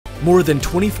More than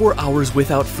 24 hours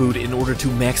without food in order to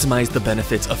maximize the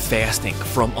benefits of fasting,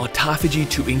 from autophagy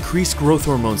to increased growth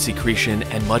hormone secretion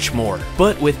and much more,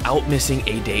 but without missing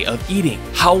a day of eating.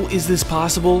 How is this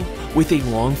possible? With a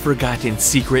long forgotten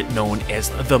secret known as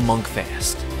the monk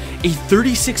fast. A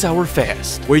 36-hour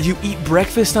fast where you eat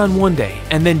breakfast on one day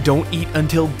and then don't eat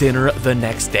until dinner the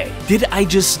next day. Did I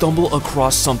just stumble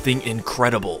across something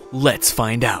incredible? Let's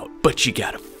find out. But you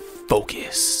gotta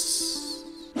focus.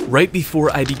 Right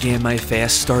before I began my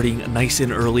fast, starting nice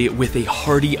and early with a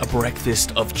hearty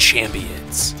breakfast of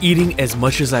champions. Eating as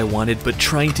much as I wanted, but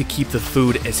trying to keep the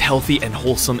food as healthy and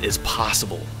wholesome as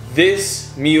possible.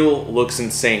 This meal looks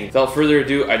insane. Without further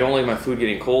ado, I don't like my food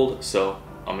getting cold, so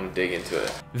I'm gonna dig into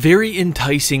it. Very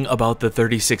enticing about the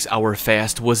 36-hour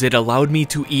fast was it allowed me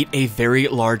to eat a very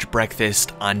large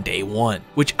breakfast on day one,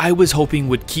 which I was hoping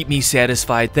would keep me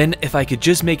satisfied. Then if I could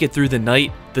just make it through the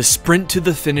night, the sprint to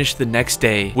the finish the next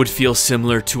day would feel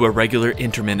similar to a regular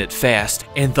intermittent fast,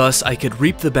 and thus I could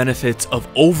reap the benefits of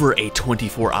over a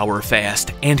 24-hour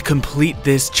fast and complete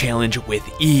this challenge with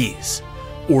ease.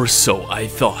 Or so I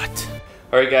thought.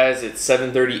 Alright guys, it's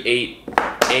 7:38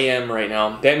 a.m. right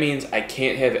now. That means I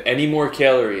can't have any more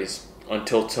calories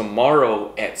until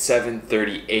tomorrow at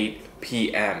 7:38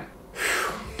 p.m.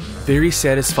 Very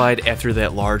satisfied after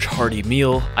that large hearty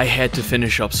meal. I had to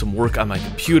finish up some work on my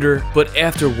computer, but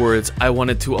afterwards I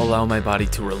wanted to allow my body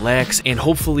to relax and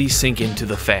hopefully sink into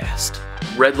the fast.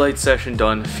 Red light session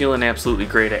done, feeling absolutely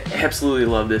great. I absolutely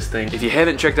love this thing. If you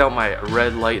haven't checked out my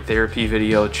red light therapy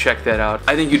video, check that out.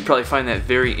 I think you'd probably find that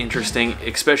very interesting,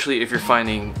 especially if you're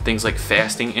finding things like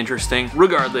fasting interesting.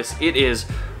 Regardless, it is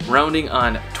rounding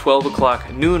on 12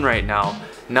 o'clock noon right now.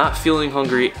 Not feeling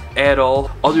hungry at all.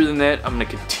 Other than that, I'm gonna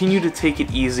continue to take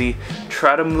it easy,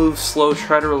 try to move slow,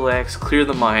 try to relax, clear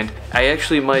the mind. I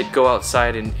actually might go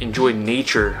outside and enjoy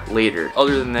nature later.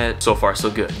 Other than that, so far so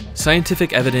good.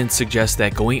 Scientific evidence suggests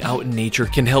that going out in nature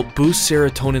can help boost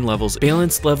serotonin levels.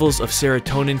 Balanced levels of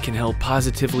serotonin can help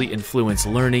positively influence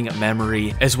learning,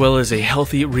 memory, as well as a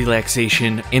healthy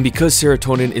relaxation. And because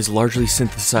serotonin is largely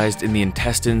synthesized in the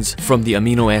intestines from the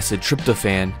amino acid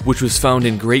tryptophan, which was found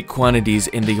in great quantities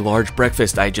in the large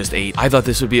breakfast I just ate, I thought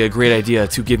this would be a great idea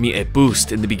to give me a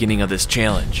boost in the beginning of this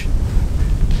challenge.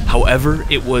 However,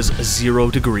 it was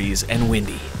 0 degrees and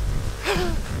windy.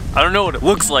 I don't know what it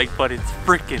looks like, but it's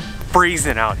freaking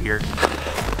freezing out here.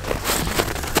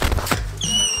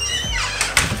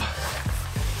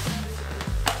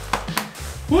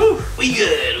 Woo! We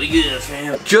good,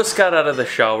 fam. Just got out of the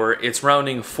shower. It's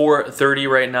rounding 4:30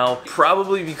 right now.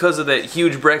 Probably because of that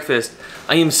huge breakfast,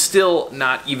 I am still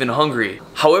not even hungry.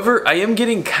 However, I am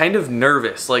getting kind of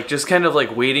nervous, like just kind of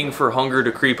like waiting for hunger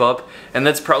to creep up, and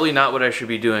that's probably not what I should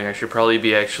be doing. I should probably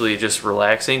be actually just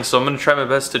relaxing. So I'm gonna try my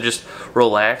best to just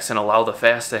relax and allow the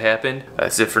fast to happen.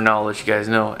 That's it for now. I'll let you guys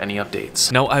know any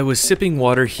updates. Now, I was sipping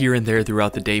water here and there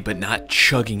throughout the day, but not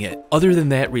chugging it. Other than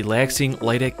that, relaxing,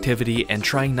 light activity, and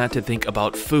trying not to think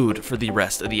about food for the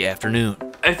rest of the afternoon.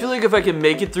 I feel like if I can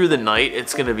make it through the night,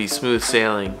 it's gonna be smooth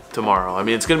sailing tomorrow. I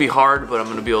mean, it's gonna be hard, but I'm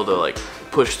gonna be able to like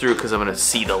push through because I'm gonna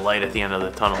see the light at the end of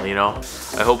the tunnel, you know?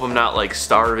 I hope I'm not like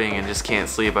starving and just can't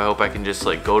sleep. I hope I can just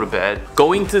like go to bed.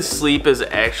 Going to sleep is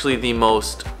actually the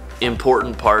most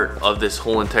important part of this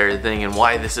whole entire thing and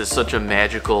why this is such a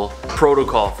magical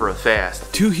protocol for a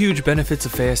fast. Two huge benefits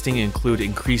of fasting include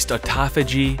increased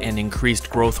autophagy and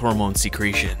increased growth hormone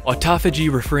secretion.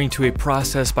 Autophagy referring to a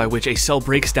process by which a cell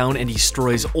breaks down and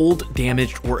destroys old,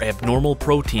 damaged, or abnormal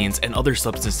proteins and other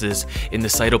substances in the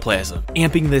cytoplasm.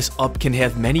 Amping this up can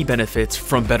have many benefits,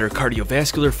 from better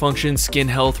cardiovascular function, skin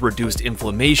health, reduced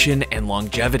inflammation, and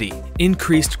longevity.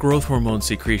 Increased growth hormone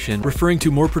secretion referring to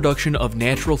more production of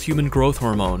natural human growth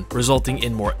hormone, resulting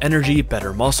in more energy,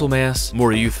 better muscle mass,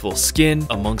 more youthful skin,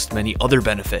 amongst many other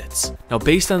benefits. Now,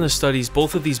 based on the studies,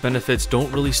 both of these benefits don't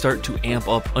really start to amp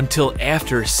up until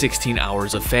after 16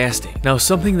 hours of fasting. Now,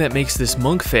 something that makes this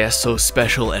monk fast so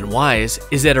special and wise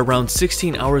is that around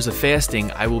 16 hours of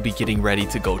fasting, I will be getting ready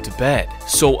to go to bed.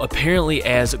 So apparently,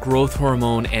 as growth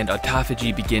hormone and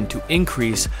autophagy begin to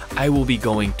increase, I will be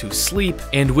going to sleep,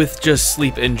 and with just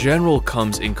sleep in general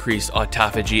comes increased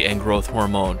autophagy and growth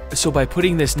hormone. So by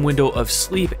putting this window of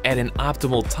sleep at an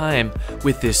optimal time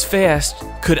with this fast,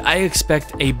 could I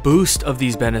expect a boost of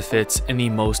these benefits in the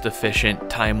most efficient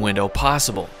time window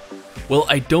possible? Well,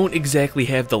 I don't exactly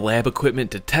have the lab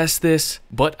equipment to test this,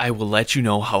 but I will let you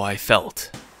know how I felt.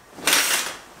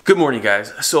 Good morning,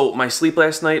 guys. So my sleep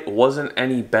last night wasn't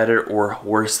any better or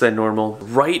worse than normal.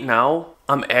 Right now,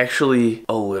 I'm actually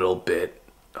a little bit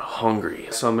hungry.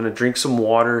 So I'm gonna drink some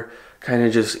water, kind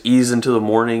of just ease into the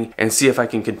morning and see if I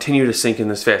can continue to sink in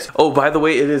this fast. Oh, by the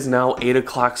way, it is now 8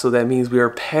 o'clock, so that means we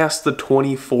are past the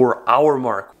 24-hour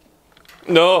mark.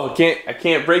 No, I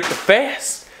can't break the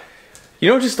fast. You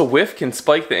know, just a whiff can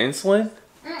spike the insulin.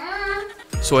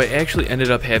 So I actually ended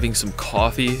up having some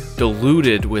coffee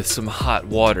diluted with some hot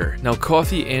water. Now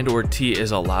coffee and or tea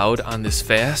is allowed on this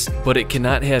fast, but it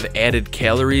cannot have added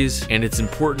calories and it's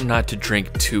important not to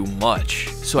drink too much.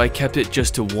 So I kept it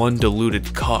just to 1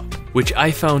 diluted cup, which I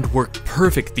found worked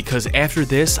perfect because after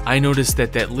this I noticed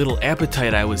that that little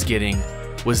appetite I was getting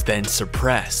was then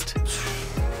suppressed.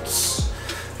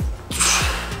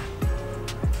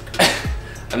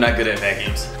 I'm not good at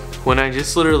vacuums. When I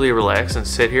just literally relax and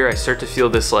sit here, I start to feel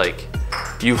this like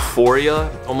euphoria,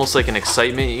 almost like an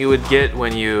excitement you would get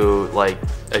when you like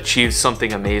achieved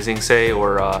something amazing, say,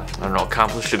 or I don't know,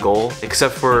 accomplished a goal.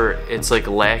 Except for it's like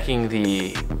lacking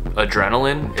the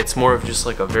adrenaline. It's more of just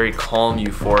like a very calm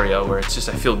euphoria where it's just,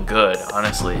 I feel good,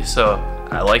 honestly. So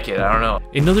I like it, I don't know.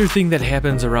 Another thing that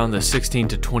happens around the 16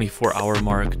 to 24 hour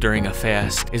mark during a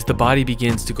fast is the body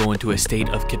begins to go into a state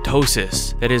of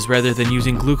ketosis. That is, rather than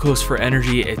using glucose for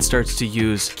energy, it starts to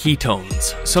use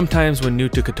ketones. Sometimes when new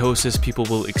to ketosis, people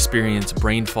will experience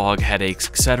brain fog, headaches,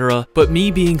 etc. But me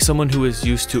being someone who is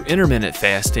used to intermittent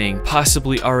fasting,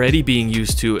 possibly already being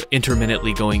used to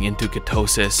intermittently going into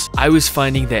ketosis, I was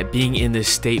finding that being in this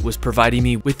state was providing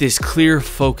me with this clear,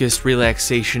 focused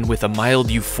relaxation with a mild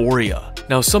euphoria.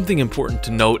 Now, something important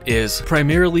to note is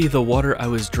primarily the water I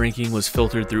was drinking was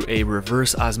filtered through a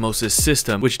reverse osmosis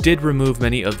system, which did remove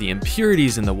many of the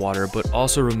impurities in the water, but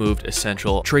also removed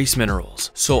essential trace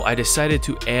minerals. So I decided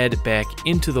to add back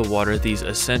into the water these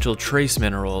essential trace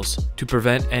minerals to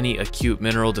prevent any acute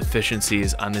mineral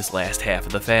deficiencies on this last half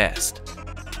of the fast.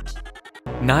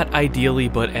 Not ideally,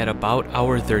 but at about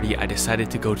hour 30, I decided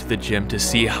to go to the gym to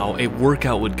see how a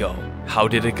workout would go. How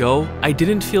did it go? I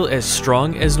didn't feel as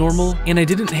strong as normal, and I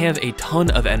didn't have a ton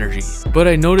of energy. But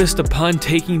I noticed upon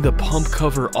taking the pump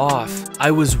cover off,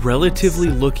 I was relatively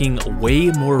looking way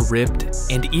more ripped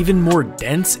and even more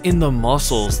dense in the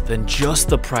muscles than just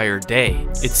the prior day.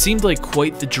 It seemed like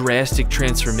quite the drastic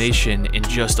transformation in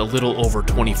just a little over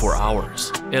 24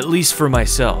 hours, at least for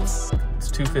myself. It's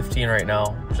 2:15 right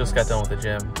now, just got done with the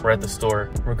gym. We're at the store.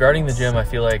 Regarding the gym, I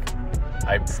feel like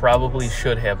I probably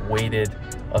should have waited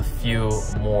a few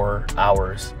more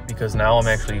hours because now I'm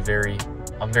actually very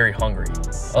hungry.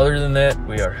 Other than that,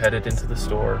 we are headed into the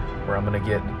store where I'm gonna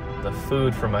get the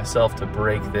food for myself to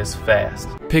break this fast.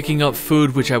 Picking up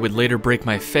food which I would later break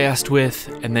my fast with,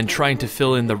 and then trying to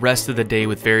fill in the rest of the day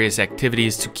with various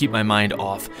activities to keep my mind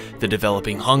off the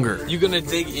developing hunger. You gonna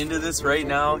dig into this right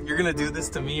now? You're gonna do this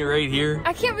to me right here?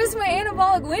 I can't miss my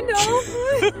anabolic window.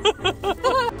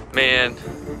 Man,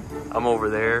 I'm over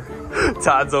there.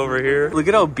 Todd's over here. Look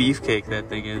at how beefcake that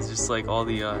thing is. Just like all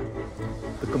the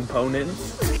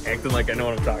components. Acting like I know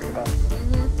what I'm talking about.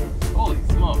 Holy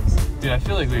smokes. Dude, I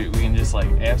feel like we can just like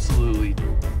absolutely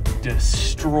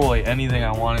destroy anything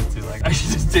I wanted to. Like, I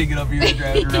should just take it up here and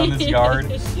drive it around this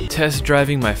yard. Test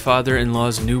driving my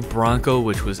father-in-law's new Bronco,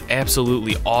 which was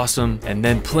absolutely awesome, and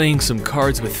then playing some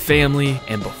cards with family,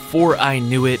 and before I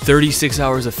knew it, 36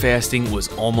 hours of fasting was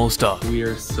almost up. We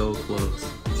are so close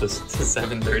to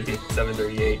 7:30,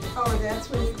 7:38. Oh,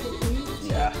 that's when you can eat?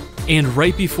 Yeah. And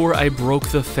right before I broke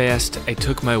the fast, I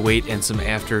took my weight and some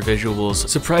after visuals.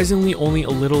 Surprisingly, only a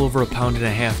little over 1.5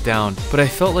 pounds down, but I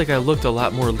felt like I looked a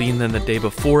lot more lean than the day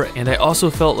before, and I also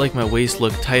felt like my waist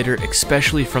looked tighter,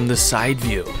 especially from the side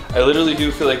view. I literally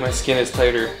do feel like my skin is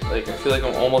tighter. Like, I feel like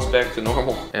I'm almost back to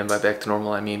normal. And by back to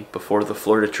normal, I mean before the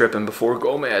Florida trip and before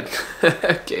Go Mad.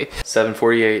 Okay,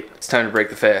 7:48. It's time to break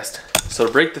the fast. So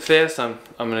to break the fast, I'm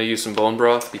gonna use some bone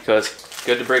broth because it's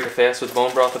good to break a fast with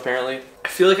bone broth, apparently. I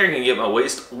feel like I can get my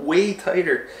waist way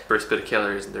tighter. First bit of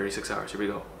calories in 36 hours, here we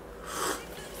go.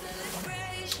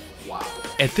 Wow.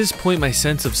 At this point, my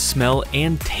sense of smell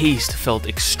and taste felt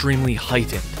extremely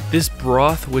heightened. This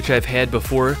broth, which I've had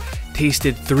before,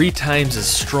 tasted 3 times as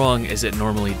strong as it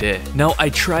normally did. Now, I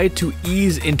tried to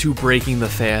ease into breaking the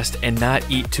fast and not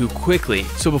eat too quickly.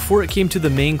 So before it came to the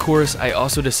main course, I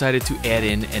also decided to add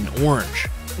in an orange.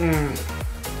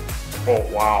 Oh,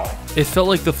 wow. It felt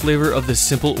like the flavor of the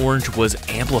simple orange was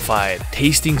amplified.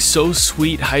 Tasting so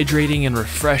sweet, hydrating, and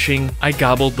refreshing, I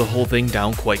gobbled the whole thing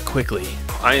down quite quickly.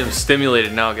 I am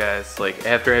stimulated now, guys. Like,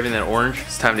 after having that orange,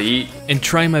 it's time to eat. And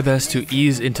trying my best to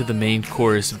ease into the main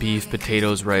course, beef,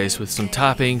 potatoes, rice with some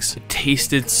toppings. It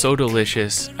tasted so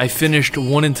delicious. I finished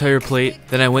 1 entire plate,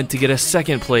 then I went to get a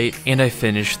second plate, and I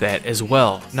finished that as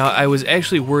well. Now, I was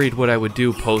actually worried what I would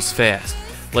do post-fast.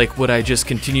 Like, would I just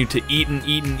continue to eat and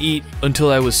eat and eat until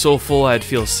I was so full I'd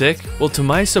feel sick? Well, to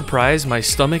my surprise, my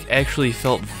stomach actually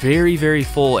felt very, very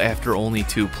full after only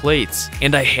 2 plates,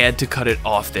 and I had to cut it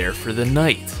off there for the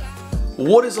night.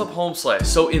 What is up, home slash?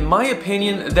 So in my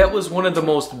opinion, that was one of the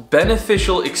most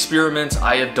beneficial experiments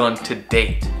I have done to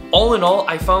date. All in all,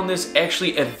 I found this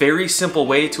actually a very simple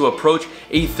way to approach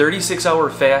a 36-hour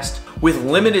fast with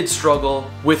limited struggle,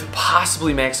 with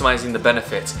possibly maximizing the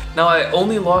benefits. Now, I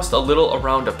only lost a little,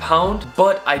 around a pound,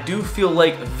 but I do feel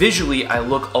like visually I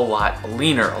look a lot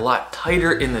leaner, a lot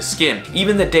tighter in the skin.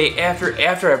 Even the day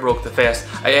after I broke the fast,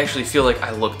 I actually feel like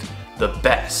I looked the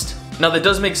best. Now that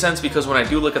does make sense because when I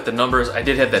do look at the numbers, I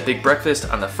did have that big breakfast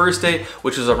on the first day,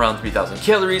 which was around 3,000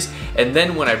 calories, and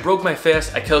then when I broke my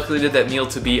fast, I calculated that meal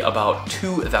to be about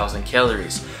 2,000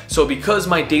 calories. So because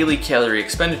my daily calorie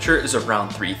expenditure is around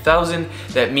 3,000,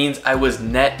 that means I was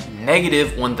net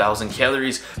negative 1,000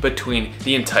 calories between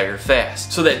the entire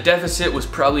fast. So that deficit was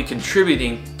probably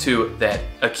contributing to that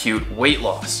acute weight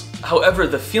loss. However,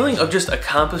 the feeling of just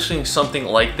accomplishing something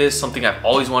like this, something I've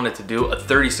always wanted to do, a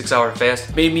 36-hour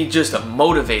fast, made me just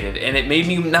motivated, and it made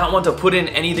me not want to put in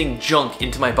anything junk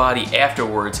into my body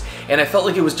afterwards, and I felt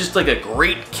like it was just like a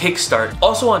great kickstart.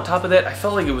 Also on top of that, I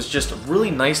felt like it was just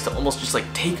really nice to almost just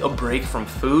like take a break from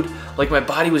food. Like my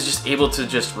body was just able to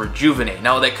just rejuvenate.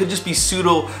 Now that could just be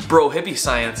pseudo bro hippie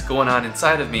science going on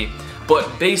inside of me,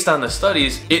 but based on the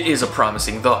studies, it is a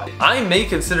promising thought. I may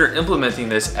consider implementing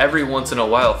this every once in a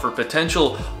while for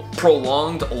potential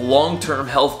prolonged long-term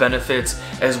health benefits,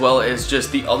 as well as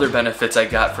just the other benefits I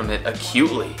got from it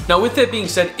acutely. Now with that being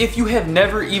said, if you have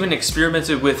never even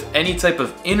experimented with any type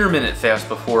of intermittent fast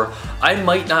before, I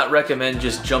might not recommend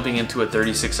just jumping into a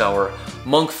 36-hour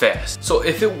monk fast. So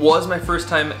if it was my first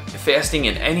time fasting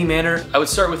in any manner, I would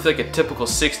start with like a typical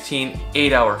 16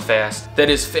 8-hour fast. That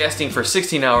is fasting for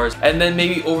 16 hours, and then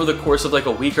maybe over the course of like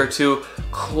a week or two,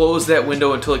 close that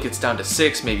window until it gets down to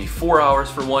 6, maybe 4 hours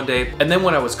for one day. And then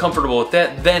when I was comfortable with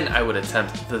that, then I would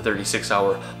attempt the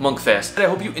 36-hour monk fast. I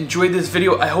hope you enjoyed this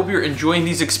video. I hope you're enjoying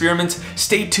these experiments.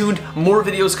 Stay tuned, more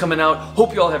videos coming out.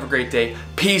 Hope you all have a great day.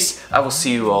 Peace. I will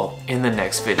see you all in the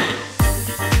next video.